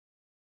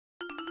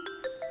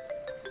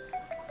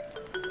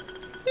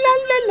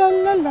la la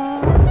la la.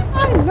 I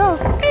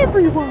love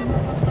everyone.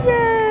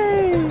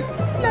 Yay!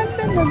 La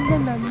la la la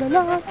la la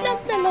la la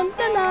la la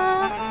la la.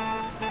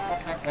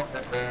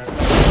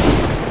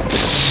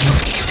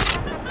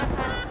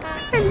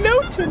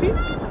 Hello, Timmy.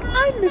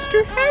 I'm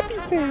Mr. Happy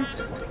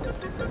Face.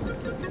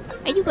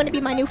 Are you going to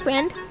be my new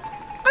friend?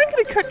 I'm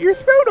gonna cut your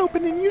throat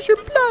open and use your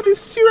blood as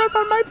syrup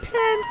on my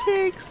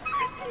pancakes.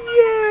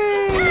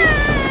 Yay!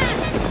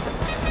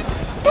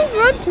 Don't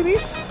run, Timmy.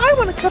 I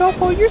want to cut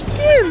off all your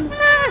skin.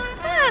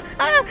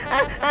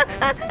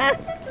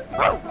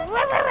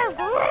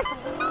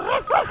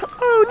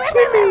 Oh,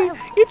 Timmy,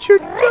 it's your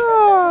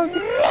dog.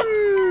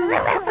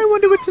 I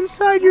wonder what's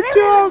inside your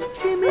dog,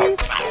 Timmy.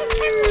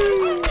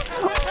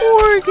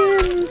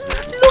 Organs.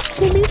 Look,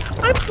 Timmy,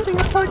 I'm cutting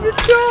apart your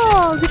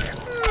dog.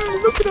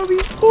 Look at all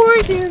these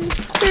organs.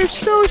 They're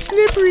so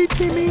slippery,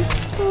 Timmy.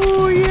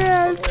 Oh,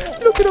 yes.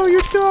 Look at all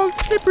your dog's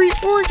slippery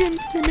organs,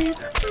 Timmy.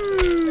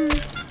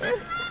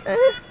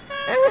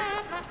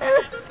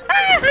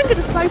 I'm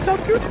gonna slice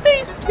off your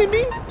face,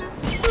 Timmy.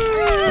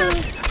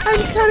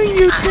 I'm cutting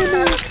you,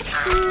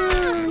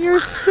 Timmy.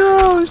 You're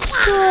so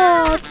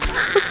soft.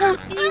 Look how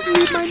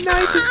easily my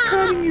knife is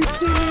cutting you,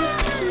 Timmy.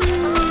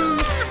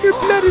 Your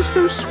blood is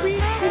so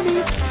sweet,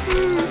 Timmy.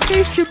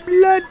 Taste your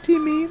blood,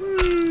 Timmy.